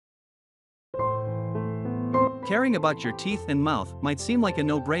Caring about your teeth and mouth might seem like a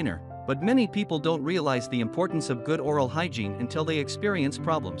no-brainer, but many people don't realize the importance of good oral hygiene until they experience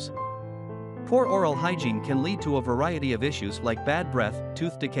problems. Poor oral hygiene can lead to a variety of issues like bad breath,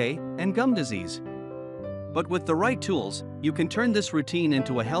 tooth decay, and gum disease. But with the right tools, you can turn this routine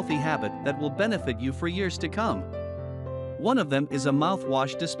into a healthy habit that will benefit you for years to come. One of them is a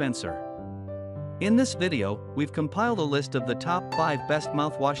mouthwash dispenser. In this video, we've compiled a list of the top 5 best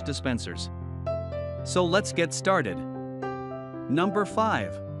mouthwash dispensers. So let's get started. Number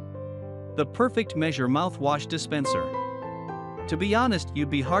 5. The Perfect Measure Mouthwash Dispenser. To be honest, you'd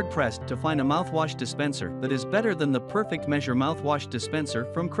be hard-pressed to find a mouthwash dispenser that is better than the Perfect Measure Mouthwash Dispenser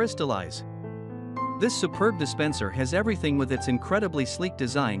from Crystallize. This superb dispenser has everything, with its incredibly sleek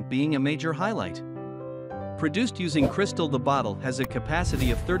design being a major highlight. Produced using crystal, the bottle has a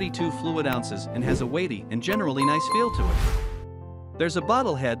capacity of 32 fluid ounces and has a weighty and generally nice feel to it. There's a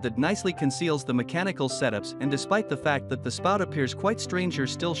bottle head that nicely conceals the mechanical setups, and despite the fact that the spout appears quite strange, you're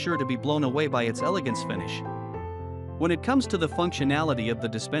still sure to be blown away by its elegance finish. When it comes to the functionality of the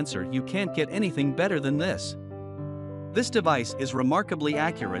dispenser, you can't get anything better than this. This device is remarkably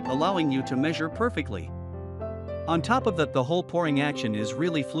accurate, allowing you to measure perfectly. On top of that, the whole pouring action is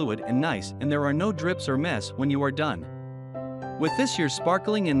really fluid and nice, and there are no drips or mess when you are done. With this, your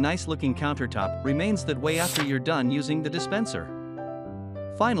sparkling and nice looking countertop remains that way after you're done using the dispenser.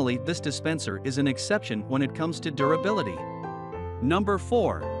 Finally, this dispenser is an exception when it comes to durability. Number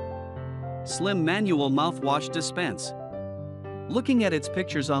 4. Slim Manual Mouthwash Dispense. Looking at its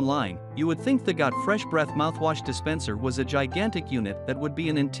pictures online, you would think the Got Fresh Breath Mouthwash Dispenser was a gigantic unit that would be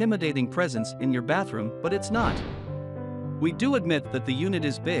an intimidating presence in your bathroom, but it's not. We do admit that the unit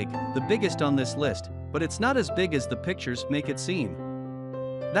is big, the biggest on this list, but it's not as big as the pictures make it seem.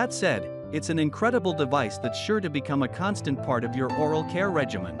 That said, it's an incredible device that's sure to become a constant part of your oral care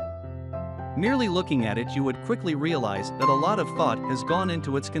regimen. Merely looking at it, you would quickly realize that a lot of thought has gone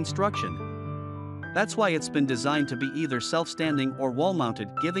into its construction. That's why it's been designed to be either self-standing or wall-mounted,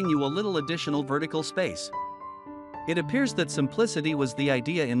 giving you a little additional vertical space. It appears that simplicity was the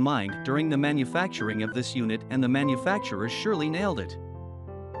idea in mind during the manufacturing of this unit, and the manufacturers surely nailed it.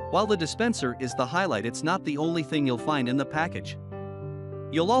 While the dispenser is the highlight, it's not the only thing you'll find in the package.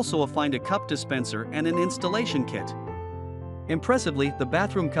 You'll also find a cup dispenser and an installation kit. Impressively, the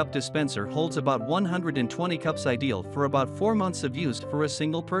bathroom cup dispenser holds about 120 cups, ideal for about 4 months of use for a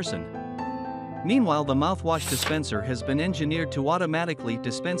single person. Meanwhile, the mouthwash dispenser has been engineered to automatically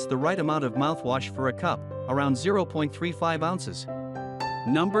dispense the right amount of mouthwash for a cup, around 0.35 ounces.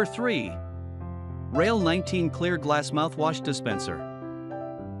 Number 3. Rail 19 Clear Glass Mouthwash Dispenser.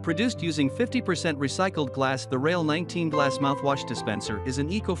 Produced using 50% recycled glass, the Rail 19 Glass Mouthwash Dispenser is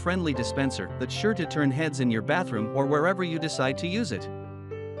an eco-friendly dispenser that's sure to turn heads in your bathroom or wherever you decide to use it.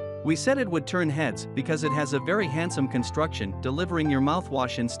 We said it would turn heads because it has a very handsome construction, delivering your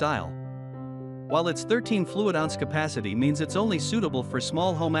mouthwash in style. While its 13 fluid ounce capacity means it's only suitable for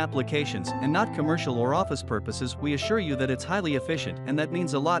small home applications and not commercial or office purposes, we assure you that it's highly efficient, and that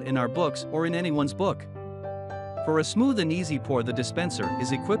means a lot in our books or in anyone's book. For a smooth and easy pour, the dispenser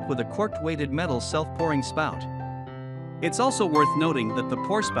is equipped with a corked weighted metal self-pouring spout. It's also worth noting that the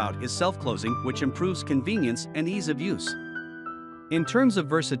pour spout is self-closing, which improves convenience and ease of use. In terms of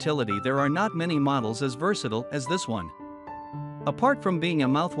versatility, there are not many models as versatile as this one. Apart from being a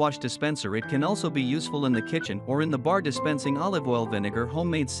mouthwash dispenser, it can also be useful in the kitchen or in the bar, dispensing olive oil, vinegar,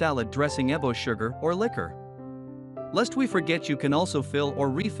 homemade salad dressing, Evo sugar, or liquor. Lest we forget, you can also fill or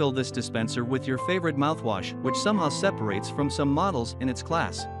refill this dispenser with your favorite mouthwash, which somehow separates from some models in its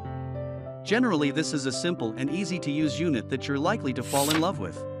class. Generally, this is a simple and easy to use unit that you're likely to fall in love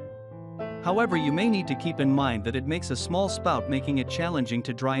with. However, you may need to keep in mind that it makes a small spout, making it challenging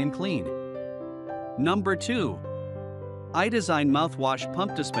to dry and clean. Number 2. iDesign Mouthwash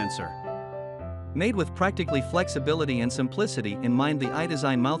Pump Dispenser. Made with practically flexibility and simplicity in mind, the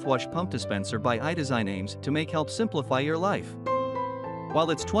iDesign Mouthwash Pump Dispenser by iDesign aims to help simplify your life.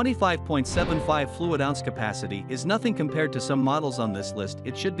 While its 25.75 fluid ounce capacity is nothing compared to some models on this list,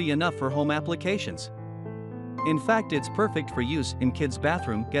 it should be enough for home applications. In fact, it's perfect for use in kids'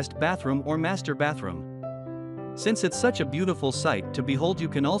 bathroom, guest bathroom, or master bathroom. Since it's such a beautiful sight to behold, you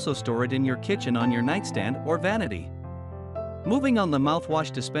can also store it in your kitchen on your nightstand or vanity. Moving on, the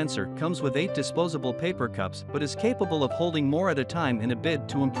mouthwash dispenser comes with 8 disposable paper cups, but is capable of holding more at a time in a bid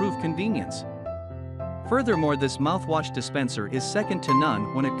to improve convenience. Furthermore, this mouthwash dispenser is second to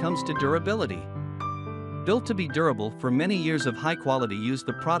none when it comes to durability. Built to be durable for many years of high-quality use,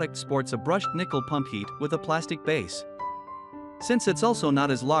 the product sports a brushed nickel pump head with a plastic base. Since it's also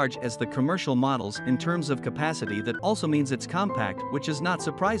not as large as the commercial models in terms of capacity, that also means it's compact, which is not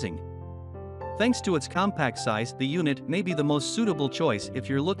surprising. Thanks to its compact size, the unit may be the most suitable choice if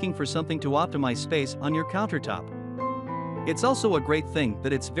you're looking for something to optimize space on your countertop. It's also a great thing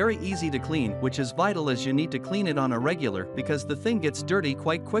that it's very easy to clean, which is vital as you need to clean it on a regular because the thing gets dirty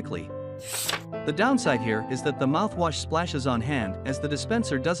quite quickly. The downside here is that the mouthwash splashes on hand, as the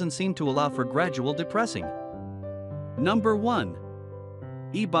dispenser doesn't seem to allow for gradual depressing. Number 1.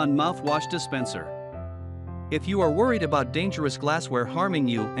 eBun Mouthwash Dispenser. If you are worried about dangerous glassware harming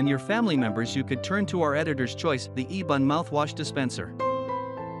you and your family members, you could turn to our editor's choice, the eBun Mouthwash Dispenser.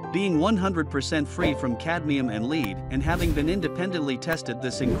 Being 100% free from cadmium and lead and having been independently tested,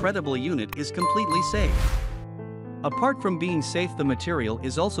 this incredible unit is completely safe. Apart from being safe, the material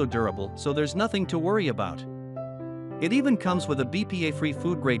is also durable, so there's nothing to worry about. It even comes with a BPA-free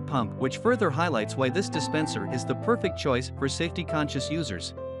food-grade pump, which further highlights why this dispenser is the perfect choice for safety-conscious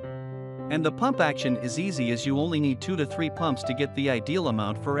users. And the pump action is easy, as you only need 2 to 3 pumps to get the ideal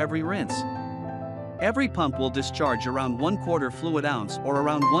amount for every rinse. Every pump will discharge around 1/4 fluid ounce or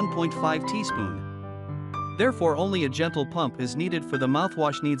around 1.5 teaspoon. Therefore, only a gentle pump is needed for the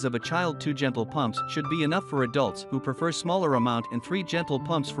mouthwash needs of a child. 2 gentle pumps should be enough for adults who prefer smaller amount, and 3 gentle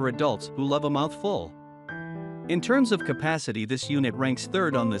pumps for adults who love a mouthful. In terms of capacity, this unit ranks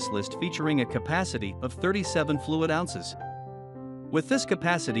 3rd on this list, featuring a capacity of 37 fluid ounces. With this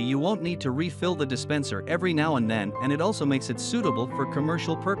capacity, you won't need to refill the dispenser every now and then, and it also makes it suitable for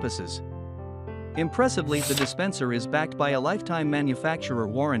commercial purposes. Impressively, the dispenser is backed by a lifetime manufacturer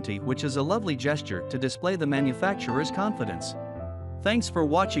warranty, which is a lovely gesture to display the manufacturer's confidence. Thanks for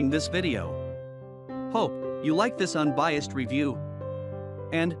watching this video. Hope you like this unbiased review.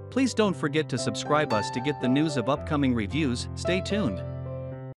 And please don't forget to subscribe us to get the news of upcoming reviews. Stay tuned.